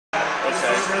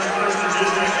And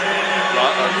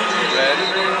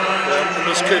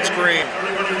this kid's green.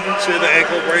 See the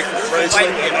ankle bracelet,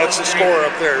 and that's the score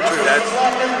up there too. That's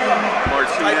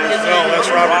Martinez. No, that's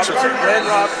Robertson. Red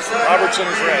Robertson. Robertson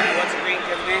is red. What's green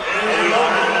going to be?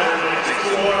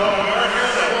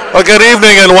 Well, good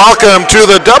evening and welcome to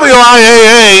the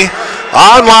WIAA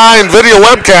online video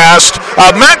webcast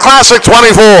of Met Classic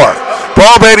 24.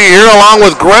 Paul Beatty here along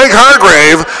with Greg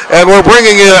Hargrave, and we're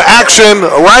bringing you action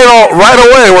right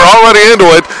away. We're already into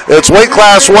it. It's weight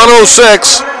class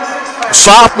 106.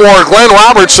 Sophomore Glenn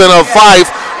Robertson of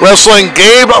Fife wrestling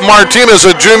Gabe Martinez,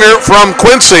 a junior from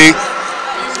Quincy.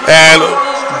 And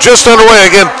just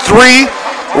underway again, 3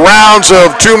 rounds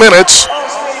of 2 minutes.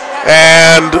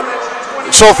 And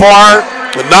so far,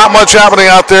 not much happening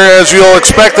out there, as you'll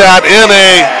expect that in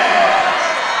a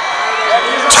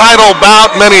title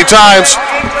bout many times.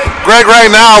 Greg,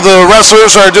 right now the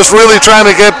wrestlers are just really trying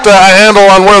to get a handle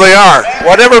on where they are.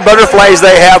 Whatever butterflies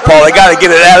they have, Paul, they got to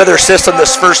get it out of their system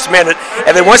this first minute.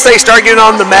 And then once they start getting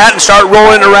on the mat and start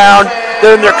rolling around,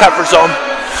 they're in their comfort zone.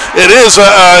 It is,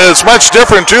 it's much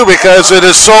different too because it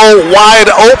is so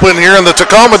wide open here in the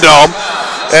Tacoma Dome.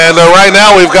 And right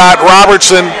now we've got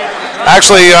Robertson,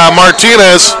 actually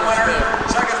Martinez,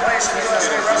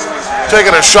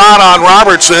 taking a shot on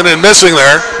Robertson and missing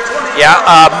there. Yeah,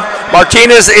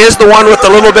 Martinez is the one with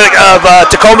a little bit of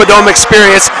Tacoma Dome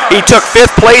experience. He took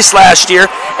 5th place last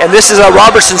year, and this is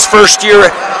Robertson's first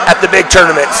year at the big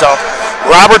tournament. So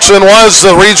Robertson was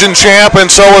the region champ,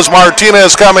 and so was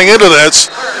Martinez coming into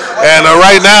this. And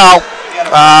right now,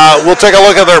 we'll take a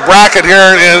look at their bracket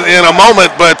here in a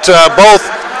moment, but both,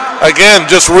 again,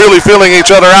 just really feeling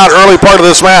each other out early part of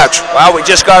this match. Wow, we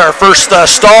just got our first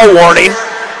stall warning.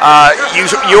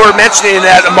 You were mentioning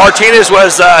that Martinez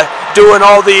was doing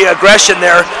all the aggression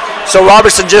there, so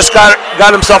Robertson just got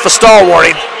himself a stall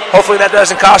warning. Hopefully that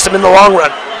doesn't cost him in the long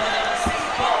run.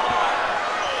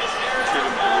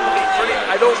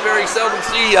 I don't very seldom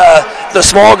see the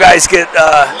small guys get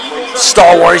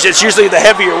stall warnings. It's usually the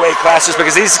heavier weight classes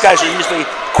because these guys are usually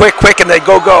quick, and they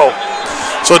go.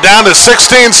 So down to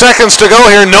 16 seconds to go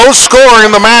here. No score in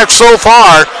the match so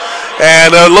far.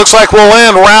 And it looks like we'll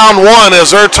end round 1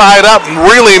 as they're tied up.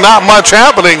 Really not much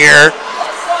happening here.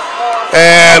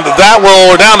 And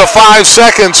we're down to 5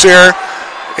 seconds here.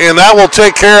 And that will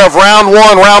take care of round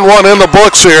 1 in the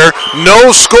books here. No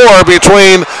score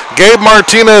between Gabe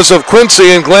Martinez of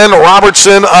Quincy and Glenn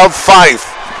Robertson of Fife.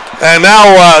 And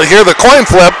now here the coin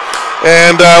flip.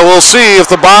 And we'll see if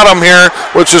the bottom here,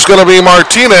 which is going to be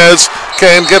Martinez,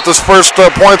 can get the first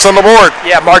points on the board.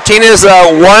 Yeah, Martinez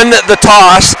won the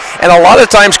toss, and a lot of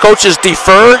times coaches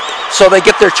defer so they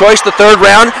get their choice the 3rd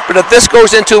round. But if this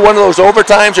goes into one of those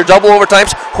overtimes or double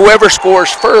overtimes, whoever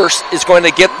scores first is going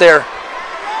to get their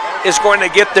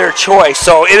choice.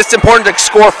 So it's important to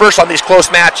score first on these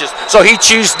close matches. So he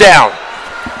chooses down.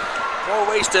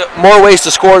 More ways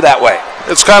to score that way.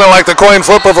 It's kind of like the coin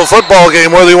flip of a football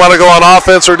game, whether you want to go on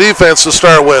offense or defense to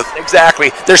start with.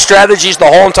 Exactly. Their strategies the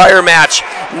whole entire match,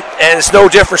 and it's no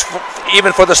difference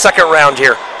even for the 2nd round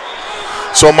here.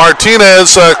 So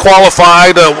Martinez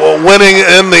qualified, winning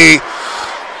in the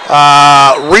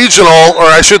regional, or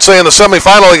I should say in the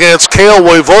semifinal against Kale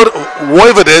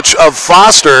Wojvodich of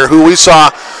Foster, who we saw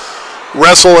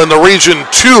wrestle in the Region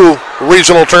 2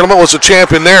 regional tournament, was a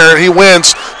champion there, and he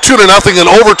wins 2-0 in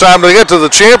overtime to get to the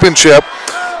championship.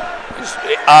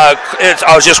 I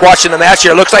was just watching the match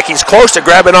here. It looks like he's close to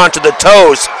grabbing onto the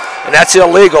toes, and that's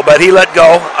illegal, but he let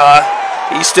go.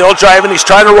 He's still driving. He's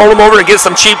trying to roll him over and get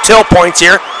some cheap tilt points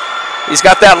here. He's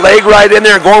got that leg right in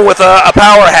there and going with a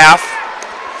power half.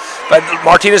 But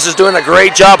Martinez is doing a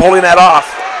great job holding that off.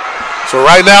 So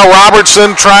right now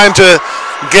Robertson trying to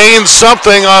gain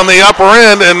something on the upper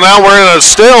end, and now we're in a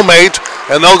stalemate,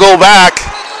 and they'll go back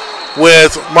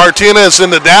with Martinez in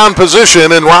the down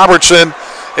position and Robertson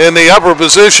in the upper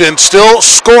position, still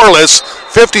scoreless.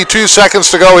 52 seconds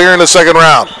to go here in the 2nd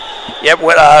round. Yep,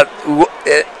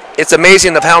 it's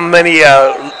amazing of how many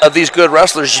of these good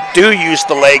wrestlers do use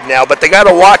the leg now, but they got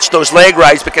to watch those leg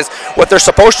rides, because what they're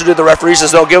supposed to do, the referees,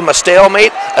 is they'll give them a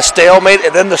stalemate,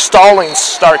 and then the stallings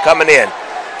start coming in.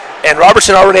 And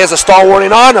Robertson already has a stall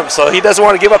warning on him, so he doesn't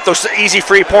want to give up those easy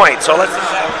free points. So and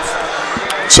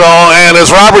as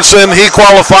Robertson, he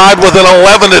qualified with an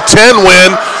 11-10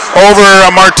 win over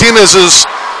Martinez's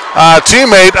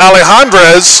teammate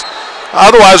Alejandrez.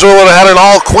 Otherwise, we would have had an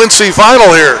all-Quincy final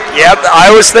here. Yep,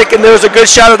 I was thinking there was a good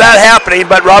shot of that happening,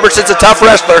 but Robertson's a tough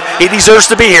wrestler. He deserves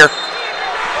to be here.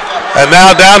 And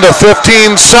now down to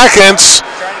 15 seconds.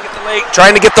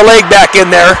 Trying to get the leg back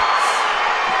in there.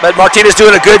 But Martinez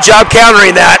doing a good job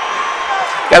countering that.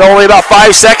 Got only about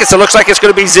 5 seconds. It looks like it's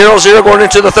going to be 0-0 going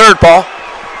into the third, Paul.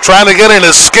 Trying to get an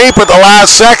escape at the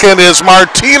last second is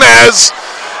Martinez,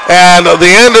 and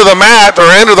the end of the mat, or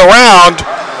end of the round,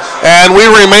 and we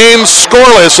remain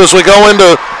scoreless as we go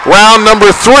into round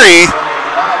number 3.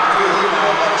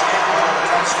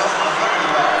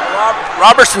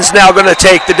 Robertson's now going to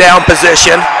take the down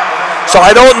position. So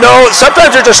I don't know.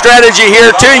 Sometimes there's a strategy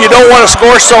here, too. You don't want to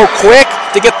score so quick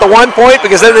to get the 1 point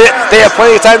because then they have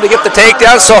plenty of time to get the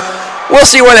takedown. So we'll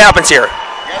see what happens here.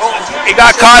 He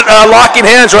got caught locking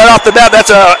hands right off the bat.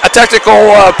 That's a technical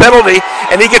penalty,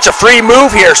 and he gets a free move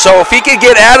here. So if he can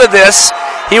get out of this,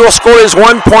 he will score his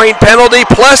 1 point penalty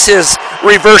plus his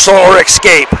reversal or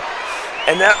escape.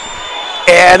 And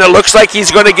it looks like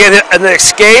he's going to get an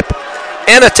escape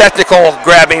and a technical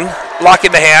grabbing,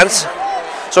 locking the hands.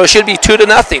 So it should be 2-0.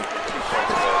 2-0.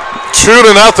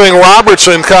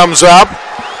 Robertson comes up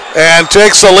and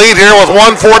takes the lead here with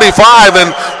 1:45,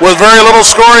 and with very little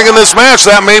scoring in this match,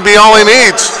 that may be all he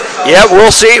needs. Yeah,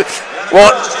 we'll see.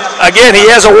 Well, again, he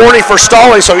has a warning for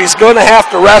stalling, so he's going to have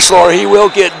to wrestle or he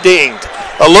will get dinged.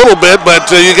 A little bit,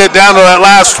 but you get down to that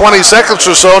last 20 seconds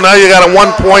or so, now you got a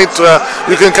 1 point,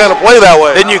 you can kind of play that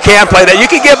way. Then you can play that.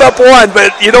 You can give up one,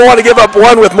 but you don't want to give up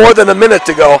one with more than a minute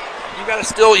to go. You got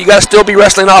to still be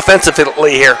wrestling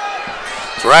offensively here.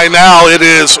 Right now it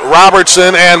is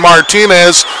Robertson and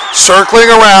Martinez circling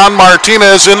around.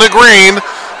 Martinez in the green,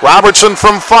 Robertson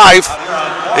from Fife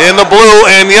in the blue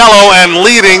and yellow, and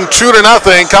leading 2-0,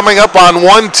 coming up on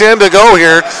 1:10 to go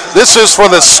here. This is for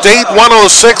the state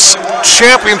 106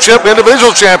 championship,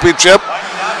 individual championship.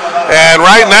 And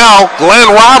right now, Glenn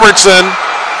Robertson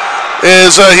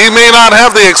is, he may not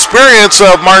have the experience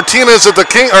of Martinez at the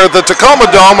Tacoma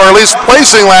Dome, or at least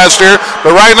placing last year,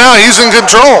 but right now he's in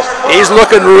control. He's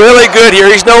looking really good here.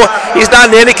 He's not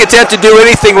in any content to do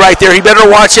anything right there. He better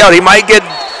watch out. He might get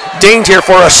dinged here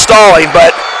for a stalling,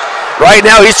 but right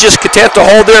now he's just content to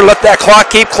hold there and let that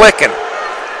clock keep clicking.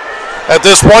 At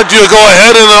this point, do you go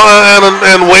ahead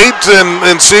and wait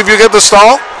and see if you get the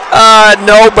stall?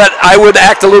 No, but I would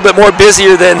act a little bit more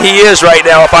busier than he is right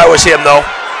now if I was him, though.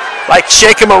 Like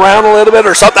shake him around a little bit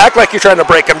or something. Act like you're trying to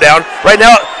break him down. Right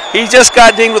now, he just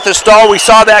got dinged with the stall. We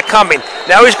saw that coming.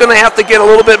 Now he's going to have to get a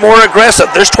little bit more aggressive.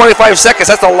 There's 25 seconds.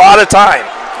 That's a lot of time.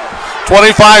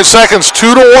 25 seconds,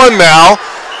 2-1 now,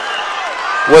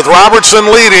 with Robertson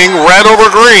leading, red over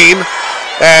green,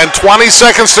 and 20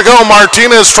 seconds to go.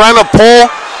 Martinez trying to pull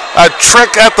a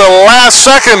trick at the last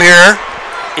second here.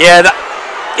 Yeah,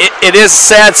 it is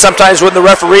sad sometimes when the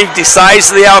referee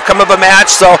decides the outcome of a match,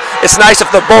 so it's nice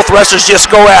if both wrestlers just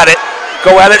go at it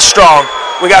strong.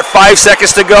 We got 5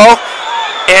 seconds to go,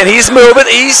 and he's moving.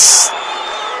 He's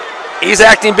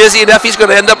acting busy enough. He's going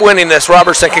to end up winning this,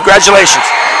 Robertson. Congratulations.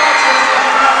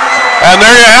 And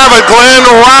there you have it, Glenn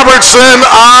Robertson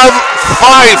of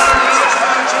Fife,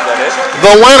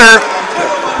 the winner.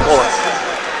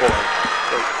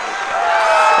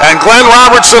 And Glenn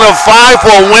Robertson of Fife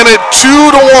will win it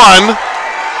 2-1.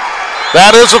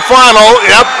 That is the final.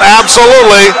 Yep,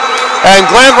 absolutely. And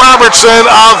Glenn Robertson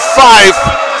of Fife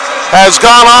has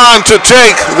gone on to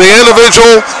take the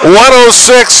individual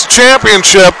 106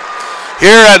 championship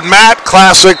here at Matt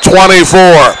Classic 24.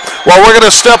 Well, we're going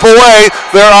to step away.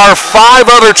 There are 5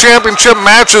 other championship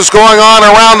matches going on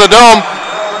around the dome.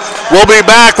 We'll be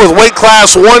back with weight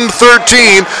class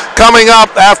 113 coming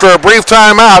up after a brief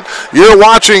timeout. You're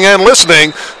watching and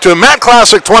listening to Matt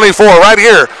Classic 24 right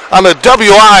here on the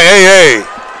WIAA.